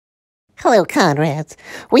Hello, Conrads.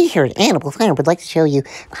 We here at Animal Farm would like to show you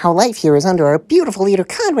how life here is under our beautiful leader,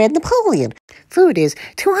 Conrad Napoleon. Food is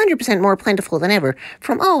 200% more plentiful than ever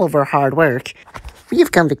from all of our hard work. We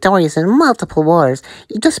have come victorious in multiple wars,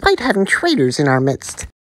 despite having traitors in our midst.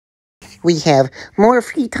 We have more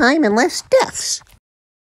free time and less deaths.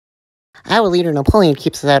 Our leader, Napoleon,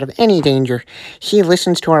 keeps us out of any danger. He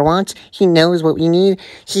listens to our wants. He knows what we need.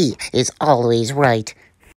 He is always right.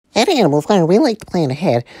 At Animal Farm, we like to plan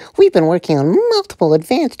ahead. We've been working on multiple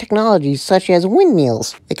advanced technologies such as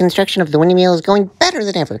windmills. The construction of the windmill is going better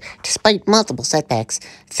than ever, despite multiple setbacks,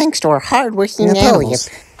 thanks to our hard-working animals.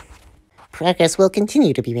 Progress will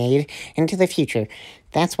continue to be made into the future.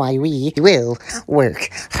 That's why we will work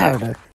harder.